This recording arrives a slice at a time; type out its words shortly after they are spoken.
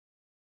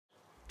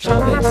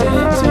Trumpet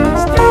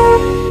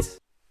Tuesdays.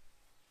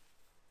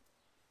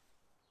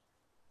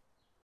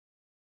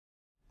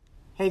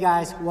 Hey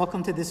guys,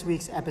 welcome to this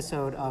week's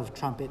episode of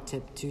Trumpet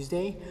Tip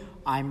Tuesday.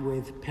 I'm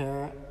with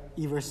Per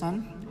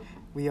Ivarsson.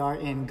 We are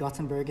in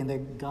Gothenburg, in the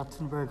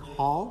Gothenburg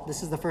Hall.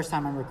 This is the first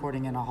time I'm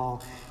recording in a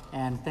hall,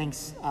 and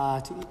thanks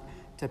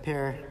to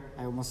Per.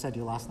 I almost said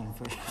your last name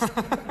first.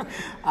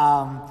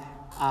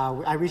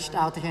 I reached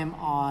out to him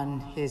on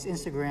his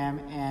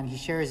Instagram, and he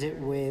shares it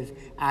with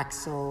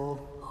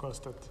Axel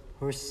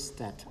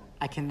Hurstedt.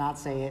 I cannot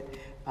say it.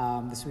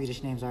 The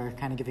Swedish names are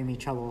kind of giving me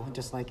trouble,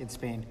 just like in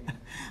Spain.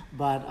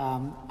 But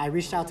I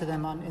reached out to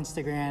them on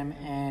Instagram,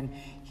 and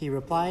he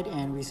replied,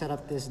 and we set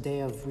up this day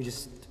of, we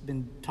just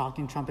been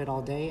talking trumpet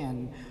all day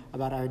and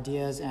about our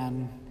ideas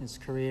and his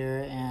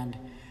career and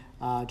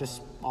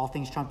just all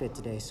things trumpet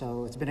today.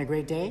 So it's been a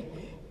great day.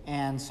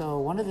 And so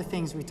one of the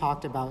things we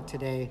talked about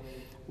today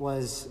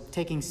was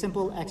taking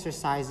simple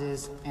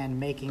exercises and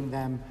making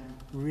them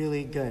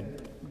really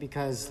good.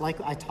 Because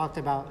like I talked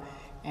about,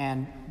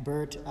 and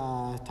Bert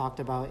talked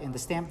about in the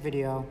stamp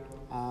video,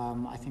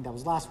 I think that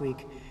was last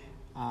week,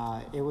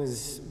 it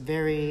was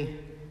very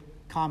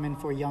common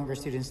for younger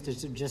students to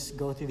just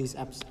go through these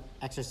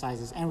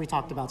exercises, and we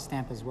talked about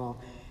stamp as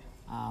well.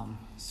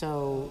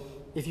 So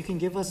if you can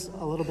give us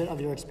a little bit of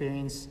your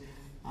experience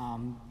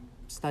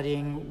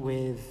studying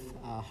with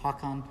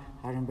Håkan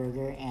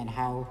Hardenberger and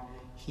how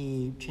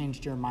he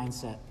changed your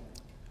mindset.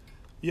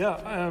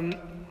 Yeah,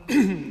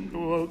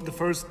 well, the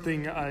first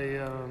thing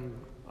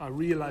I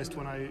realized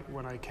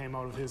when I came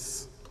out of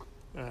his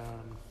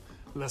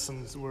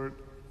lessons were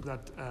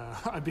that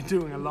I've been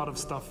doing a lot of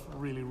stuff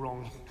really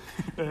wrong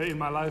in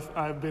my life.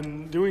 I've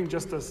been doing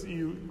just as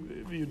you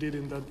did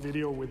in that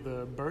video with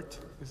Bert,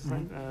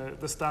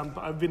 the stamp.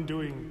 I've been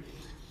doing.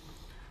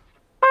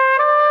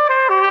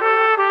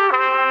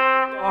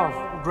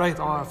 Oh, great!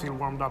 Oh, I feel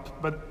warmed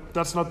up. But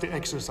that's not the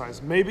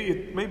exercise.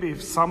 Maybe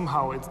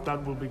somehow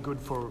that will be good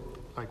for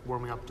like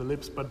warming up the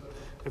lips, but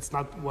it's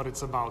not what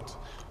it's about.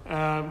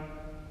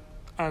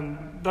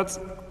 And that's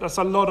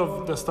a lot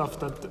of the stuff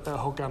that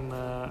Håkan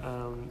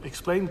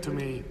explained to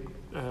me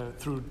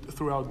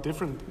throughout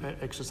different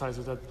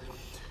exercises, that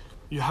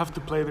you have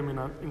to play them in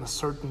a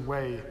certain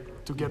way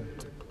to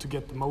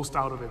get the most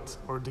out of it,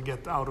 or to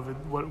get out of it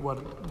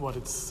what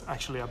it's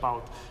actually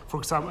about. For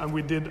example, and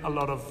we did a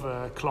lot of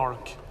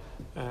Clark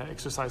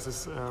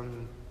exercises,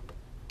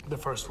 the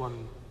first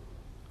one,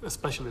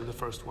 especially the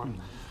first one,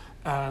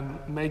 and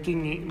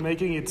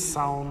making it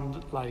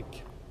sound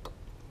like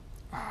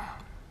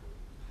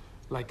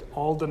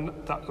all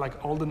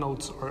the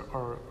notes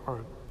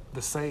are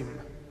the same,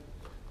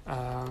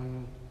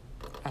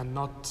 and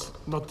not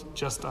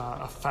just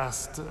a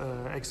fast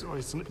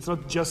exercise. It's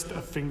not just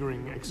a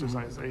fingering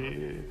exercise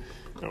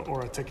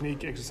or a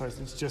technique exercise.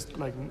 It's just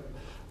like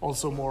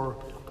also more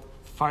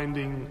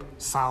finding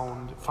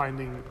sound,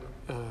 finding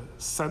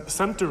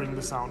centering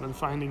the sound, and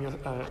finding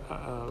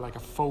like a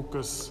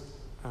focus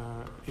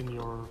in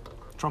your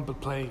trumpet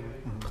playing.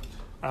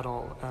 At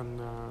all.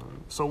 And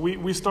so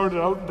we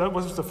started out, that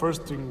was the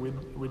first thing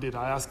we did.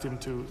 I asked him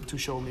to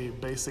show me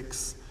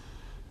basics,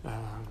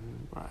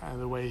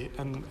 and the way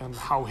and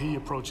how he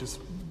approaches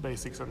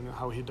basics and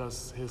how he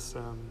does his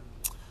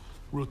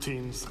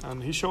routines.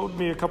 And he showed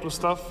me a couple of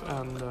stuff,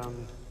 and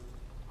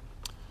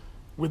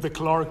with the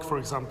Clark, for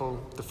example,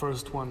 the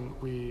first one,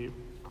 we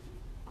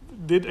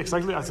did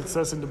exactly as it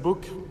says in the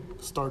book: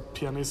 start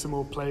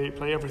pianissimo, play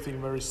everything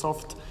very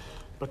soft,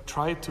 but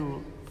try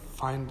to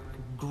find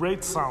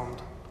great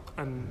sound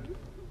and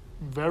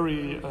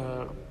very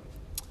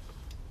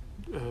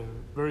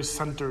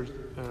centered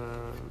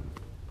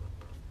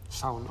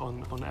sound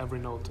on every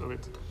note of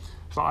it.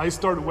 So I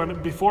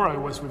started before I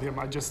was with him.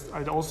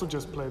 I'd also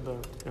just played the.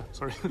 Yeah,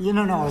 sorry.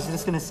 No. I was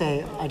just gonna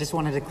say. I just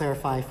wanted to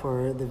clarify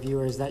for the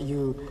viewers that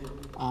you,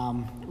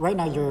 right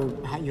now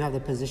you have the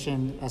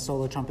position as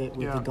solo trumpet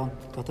with the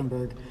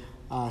Gothenburg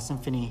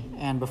Symphony,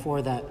 and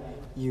before that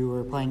you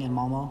were playing in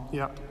Malmo.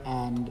 Yeah.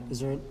 And is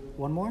there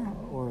one more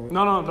or?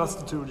 No, that's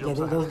the two jobs.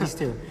 Yeah, these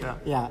two. Yeah.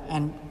 Yeah,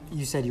 and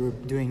you said you were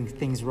doing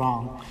things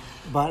wrong,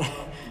 but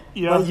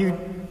yeah. But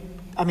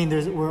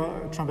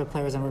we're trumpet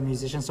players and we're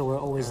musicians, so we're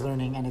always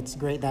learning, and it's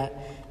great that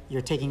you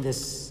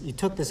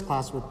took this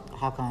class with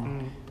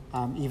Håkan,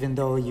 even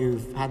though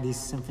you've had these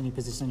symphony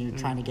positions, you're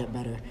trying to get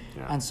better.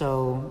 Yeah. And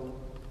so,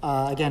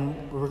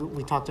 again,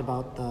 we talked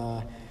about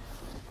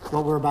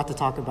what we're about to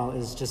talk about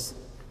is just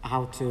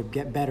how to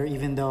get better,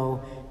 even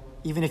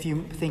if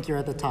you think you're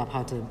at the top,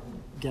 how to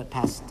get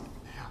past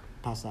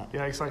that.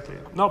 Yeah, exactly.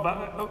 No, but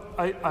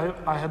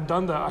I had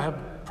done that. I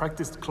have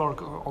practiced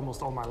Clark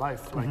almost all my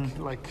life,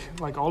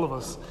 like all of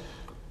us.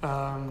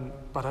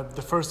 But at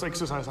the first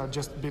exercise, I'd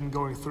just been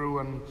going through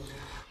and.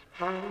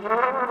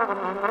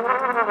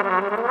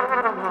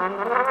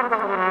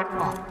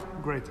 Oh,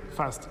 great,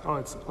 fast. Oh,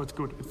 it's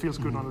good. It feels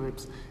good on the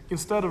lips.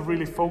 Instead of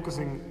really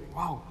focusing,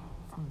 wow,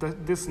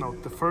 this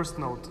note, the first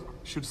note,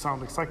 should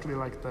sound exactly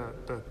like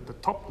the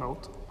top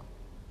note,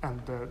 and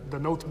the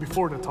note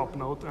before the top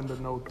note, and the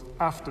note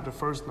after the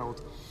first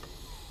note.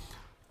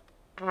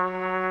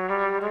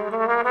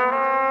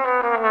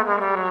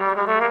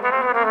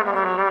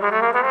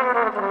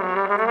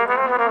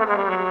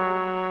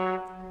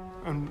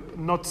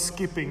 not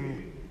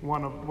skipping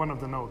one of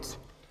the notes.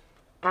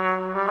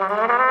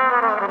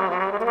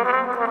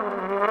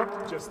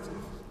 Just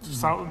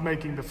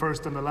making the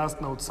first and the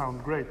last note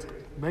sound great.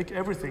 Make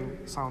everything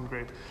sound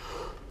great.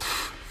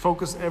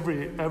 Focus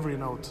every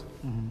note.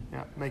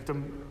 Yeah, make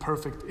them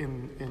perfect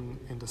in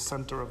the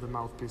center of the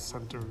mouthpiece,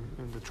 center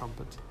in the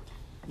trumpet.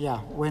 Yeah,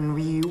 when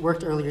we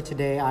worked earlier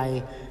today,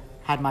 I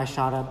had my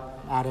shot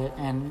up at it,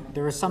 and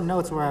there were some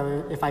notes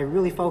where if I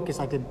really focused,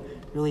 I could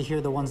really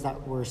hear the ones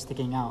that were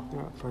sticking out.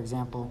 Yeah. For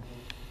example,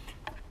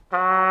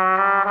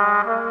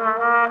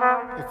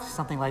 if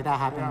something like that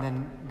happened,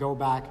 then go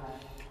back.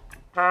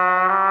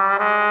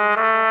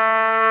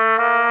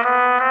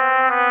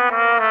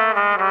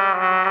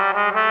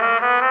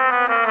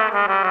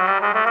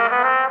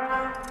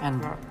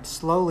 And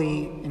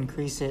slowly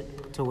increase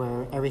it to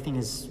where everything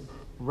is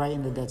right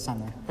in the dead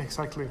center.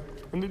 Exactly.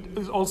 And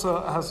it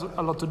also has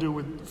a lot to do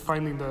with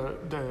finding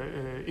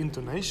the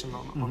intonation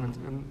on it.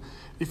 And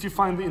if you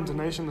find the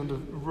intonation and the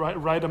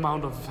right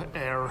amount of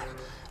air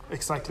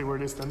exactly where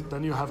it is,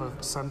 then you have a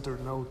center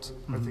note,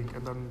 I think.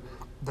 And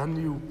then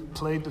you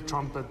play the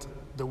trumpet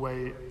the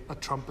way a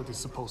trumpet is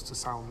supposed to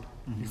sound.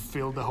 You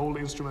fill the whole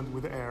instrument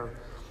with air.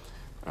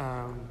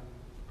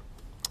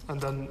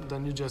 And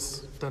then you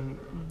just,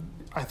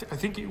 I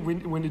think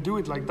when you do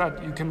it like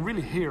that, you can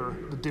really hear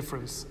the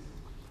difference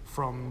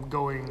from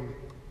going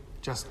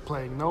just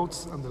playing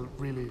notes and the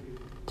really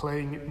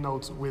playing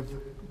notes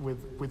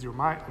with your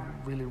mind,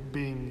 really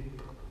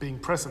being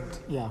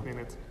present in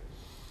it.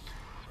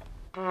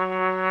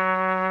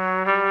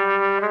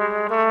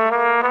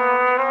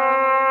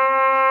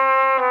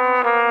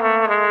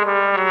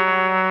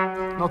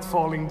 Not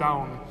falling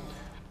down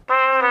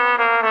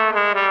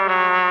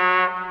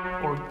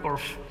or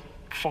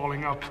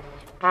falling up.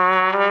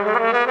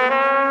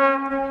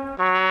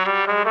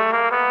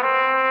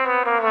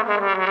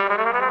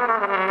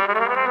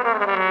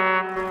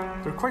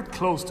 They're quite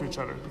close to each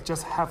other,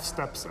 just half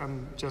steps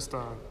and just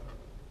a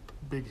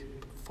big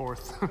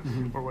fourth,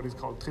 or what is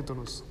called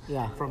tritonus,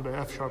 from the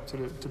F sharp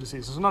to the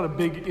C. So it's not a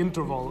big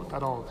interval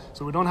at all.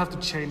 So we don't have to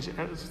change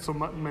so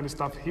many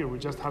stuff here. We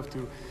just have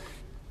to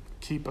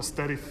keep a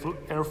steady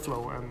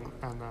airflow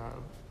and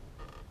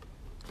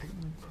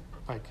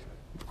like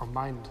our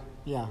mind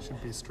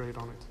should be straight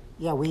on it.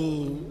 Yeah,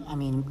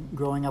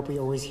 growing up, we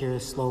always hear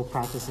slow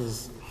practice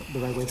is the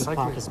right way to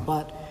practice,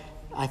 but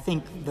I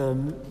think the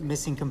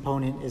missing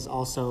component is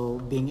also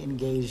being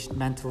engaged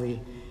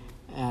mentally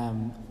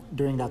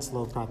during that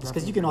slow practice,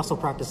 because you can also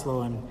practice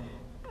slow and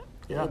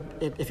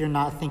if you're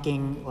not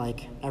thinking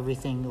like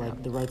everything,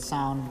 like the right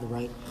sound, the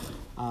right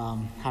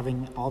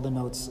having all the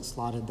notes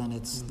slotted, then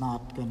it's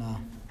not gonna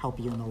help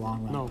you in the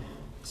long run. No.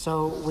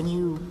 So when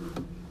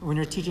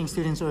you're teaching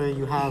students or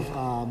you have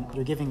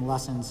you're giving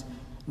lessons,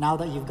 now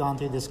that you've gone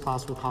through this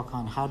class with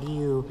Hakan, how do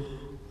you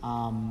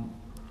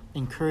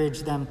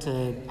encourage them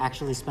to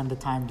actually spend the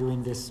time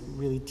doing this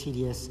really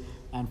tedious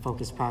and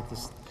focused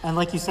practice? And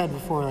like you said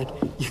before, like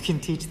you can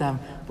teach them,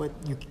 but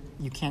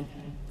you can't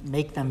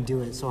make them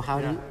do it. So how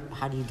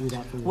do you do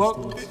that for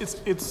your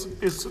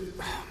students?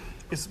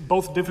 It's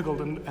both difficult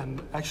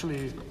and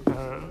actually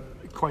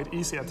quite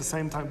easy at the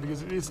same time,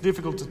 because it's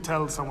difficult to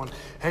tell someone,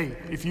 hey,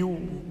 if you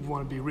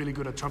want to be really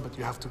good at trumpet,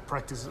 you have to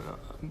practice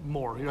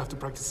more. You have to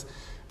practice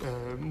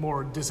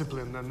more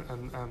discipline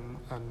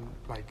and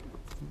like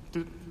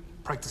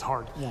practice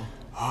hard. Yeah.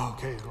 Oh,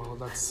 okay.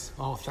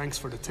 Well, thanks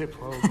for the tip.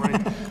 Oh,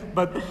 great.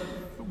 But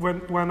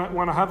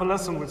when I have a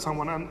lesson with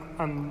someone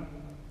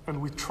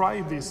and we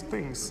try these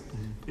things,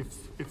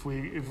 if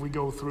we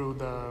go through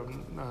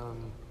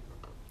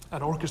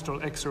an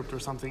orchestral excerpt or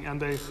something,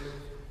 and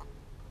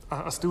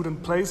a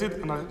student plays it,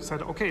 and I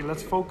said, okay,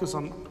 let's focus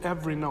on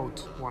every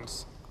note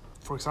once.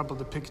 For example,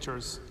 the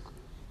pictures.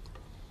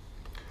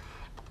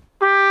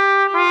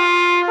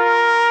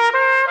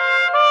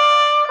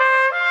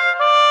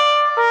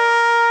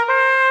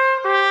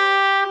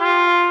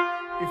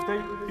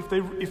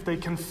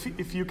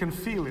 If you can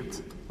feel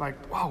it, like,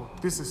 wow,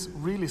 this is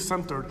really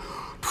centered.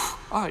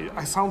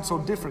 I sound so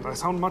different. I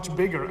sound much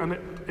bigger, and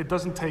it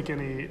doesn't take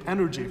any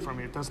energy from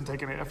me. It doesn't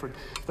take any effort.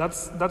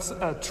 That's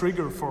a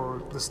trigger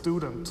for the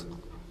student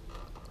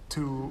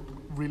to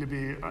really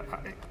be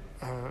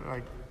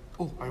like,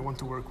 oh, I want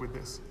to work with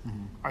this.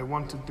 I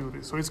want to do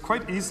this. So it's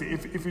quite easy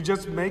if you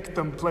just make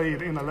them play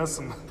it in a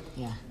lesson.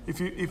 Yeah. If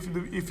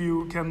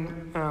you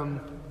can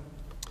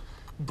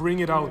bring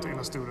it out in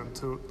a student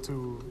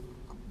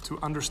to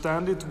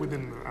understand it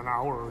within an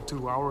hour or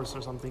 2 hours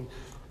or something,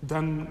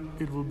 then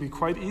it will be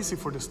quite easy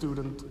for the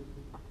student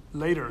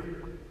later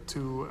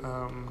to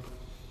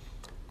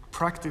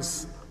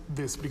practice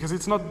this, because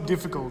it's not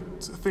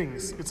difficult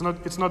things. It's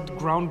not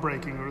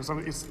groundbreaking or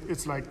something.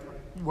 It's like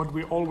what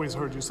we always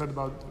heard you said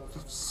about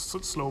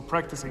slow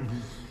practicing.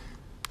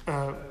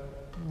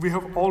 We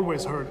have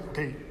always heard,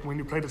 okay, when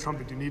you play the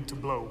trumpet, you need to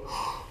blow,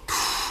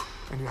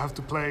 and you have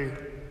to play.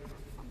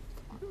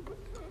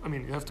 I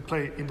mean, you have to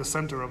play in the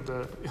center of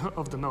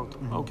the note.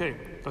 Okay,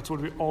 that's what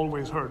we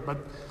always heard,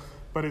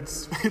 but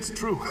it's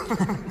true.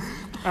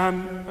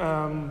 And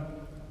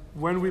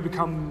when we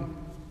become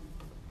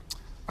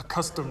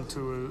accustomed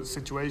to a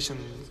situation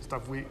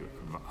stuff,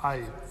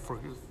 I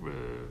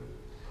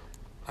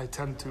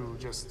tend to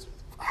just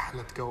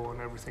let go on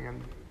everything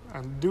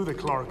and do the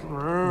Clark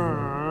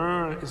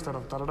instead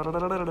of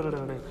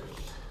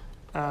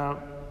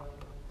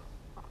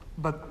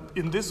but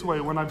in this way,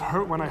 when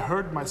I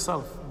heard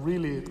myself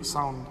really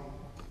sound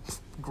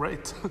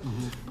great,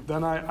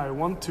 then I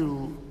want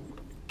to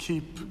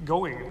keep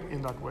going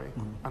in that way.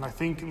 And I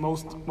think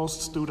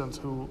most students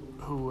who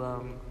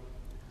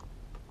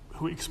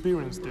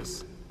experience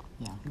this,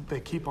 they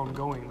keep on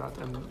going that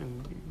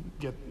and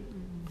get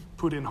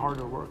put in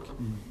harder work.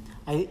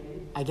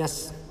 I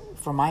guess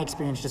from my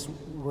experience, just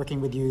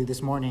working with you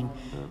this morning,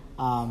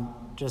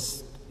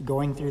 just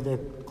going through the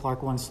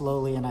Clark one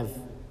slowly, and I've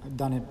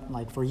done it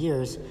like for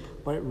years,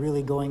 but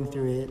really going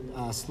through it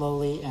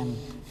slowly and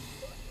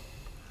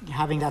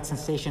having that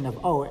sensation of,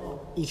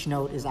 each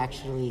note is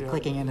actually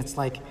clicking, and it's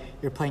like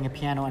you're playing a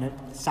piano and it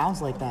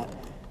sounds like that.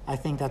 I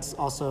think that's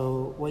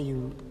also what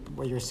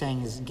you're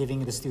saying, is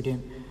giving the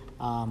student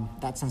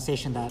that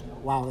sensation that,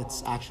 wow,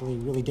 it's actually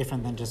really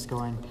different than just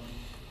going.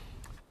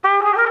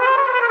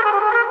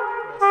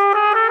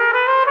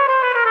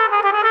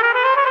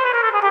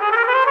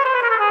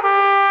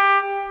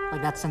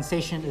 Like that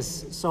sensation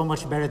is so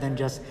much better than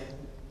just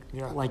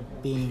like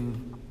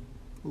being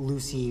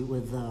loosey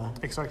with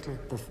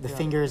the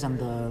fingers and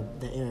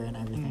the air and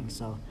everything.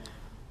 So,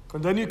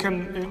 but then you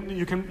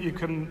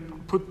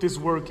can put this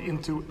work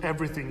into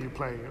everything you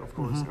play. Of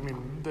course, I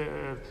mean,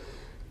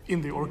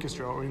 in the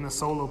orchestra or in a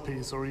solo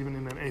piece or even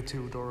in an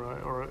etude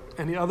or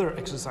any other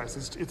exercise.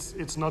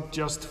 It's not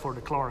just for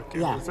the Clark.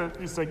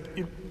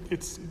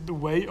 It's the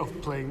way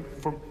of playing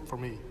for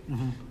me.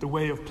 The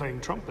way of playing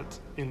trumpet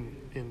in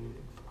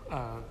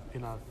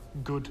a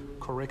good,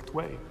 correct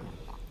way.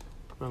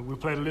 We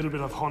played a little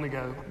bit of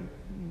Honegger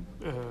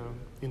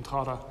in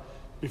Trada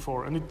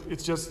before, and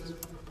it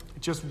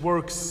just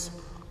works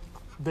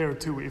there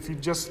too. If you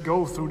just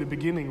go through the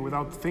beginning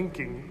without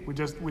thinking, with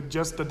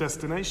just the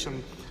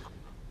destination,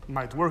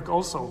 might work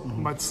also,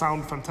 might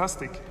sound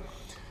fantastic.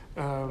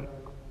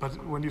 But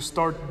when you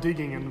start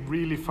digging and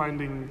really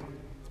finding,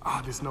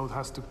 this note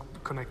has to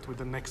connect with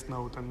the next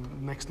note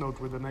and next note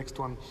with the next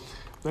one,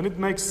 then it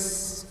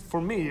makes, for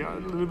me, a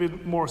little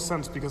bit more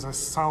sense, because I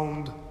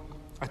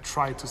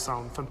try to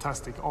sound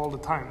fantastic all the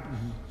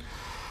time.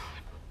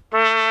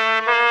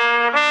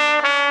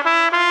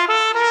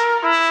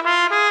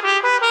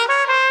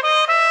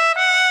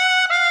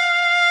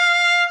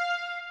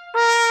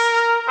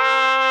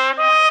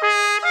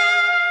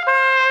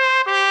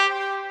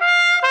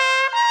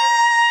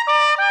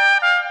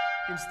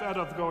 Instead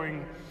of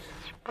going...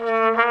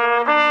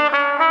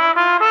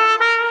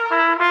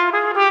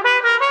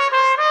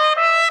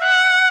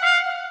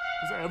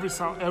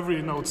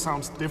 Every note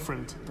sounds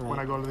different when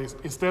I go to this.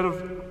 Instead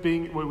of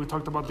being, we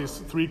talked about these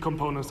three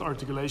components,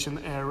 articulation,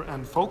 air,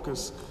 and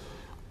focus.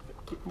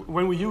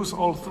 When we use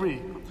all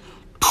three,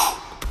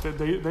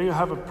 then you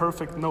have a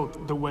perfect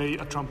note, the way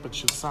a trumpet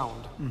should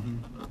sound.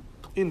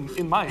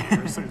 In my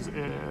ears,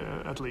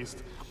 at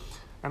least.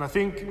 And I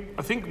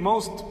think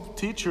most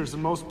teachers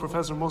and most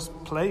professors, most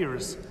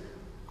players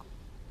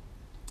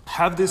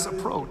have this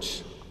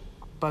approach,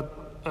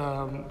 but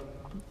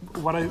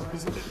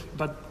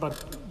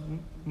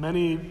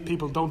many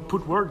people don't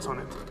put words on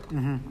it.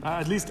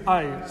 At least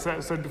I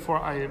said before,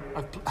 I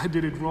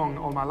did it wrong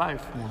all my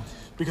life,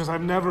 because I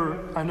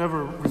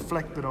never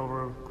reflected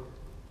over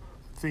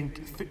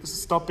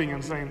stopping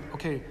and saying,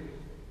 okay,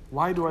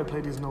 why do I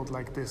play this note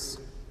like this?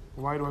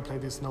 Why do I play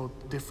this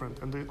note different?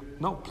 And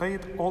no, play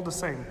it all the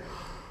same,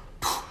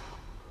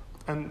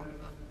 and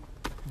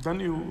then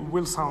you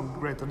will sound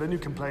great, and then you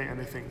can play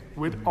anything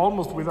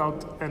almost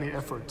without any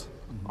effort.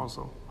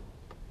 Also.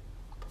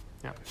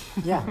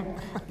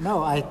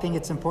 No, I think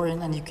it's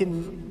important, and you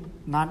can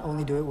not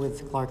only do it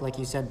with Clark, like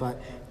you said,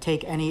 but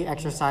take any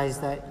exercise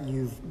that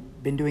you've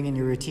been doing in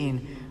your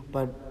routine,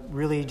 but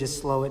really just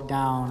slow it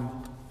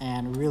down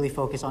and really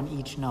focus on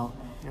each note.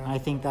 And I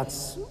think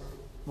that's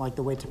like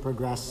the way to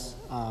progress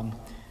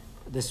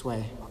this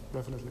way.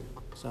 Definitely.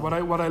 So.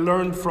 What I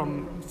learned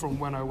from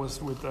when I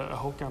was with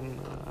Håkan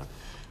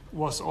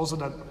was also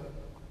that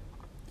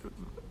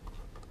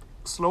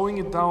slowing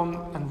it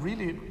down and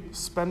really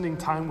spending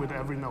time with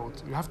every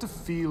note. You have to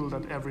feel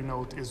that every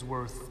note is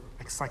worth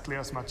exactly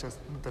as much as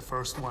the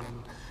first one,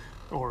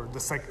 or the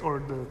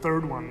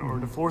third one, or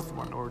the fourth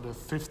one, or the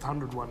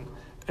 500th one.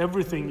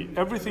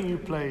 Everything you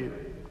play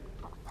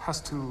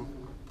has to.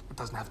 It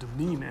doesn't have to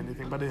mean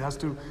anything, but it has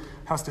to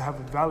have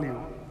a value.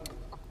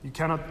 You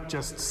cannot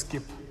just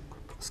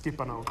skip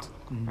a note.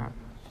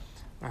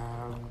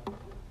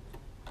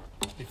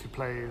 If you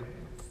play,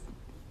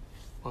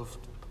 well,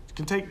 you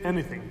can take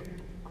anything,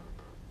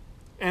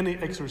 any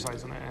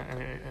exercise, any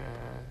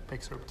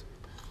excerpt,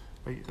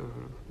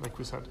 like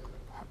we said,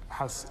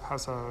 has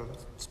a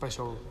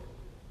special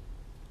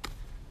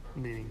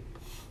meaning.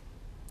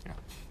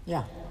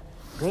 Yeah,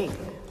 great.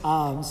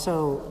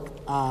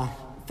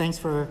 Thanks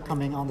for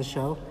coming on the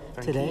show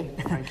today.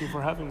 Thank you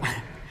for having me.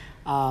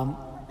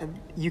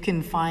 You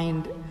can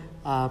find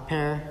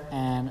Per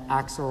and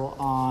Axel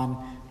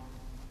on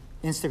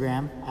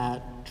Instagram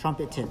at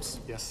Trumpet Tips.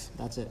 Yes.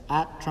 That's it,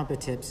 at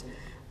Trumpet Tips.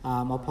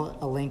 I'll put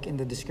a link in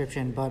the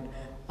description, but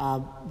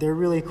they're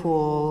really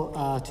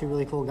cool, two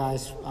really cool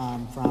guys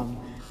from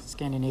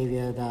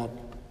Scandinavia that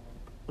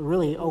are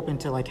really open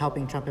to like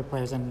helping trumpet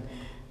players, and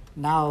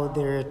now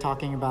they're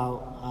talking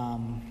about,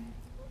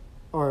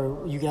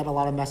 or you get a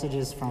lot of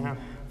messages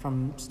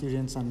from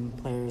students and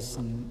players,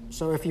 and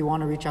so if you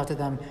want to reach out to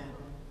them,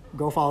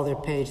 go follow their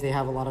page. They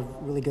have a lot of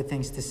really good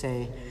things to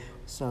say.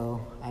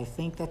 So I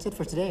think that's it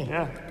for today.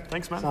 Yeah,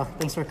 thanks, man. So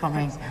thanks for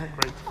coming.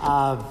 Great.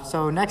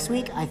 So next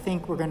week, I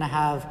think we're going to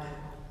have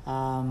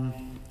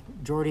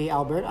Jordy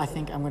Albert. I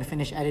think I'm going to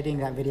finish editing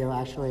that video,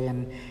 actually,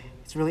 and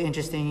it's really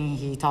interesting.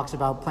 He talks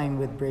about playing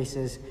with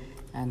braces,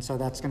 and so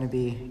that's going to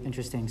be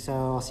interesting. So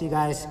I'll see you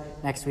guys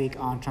next week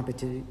on Trumpet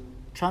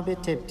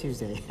Tip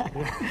Tuesday.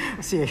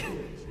 See you.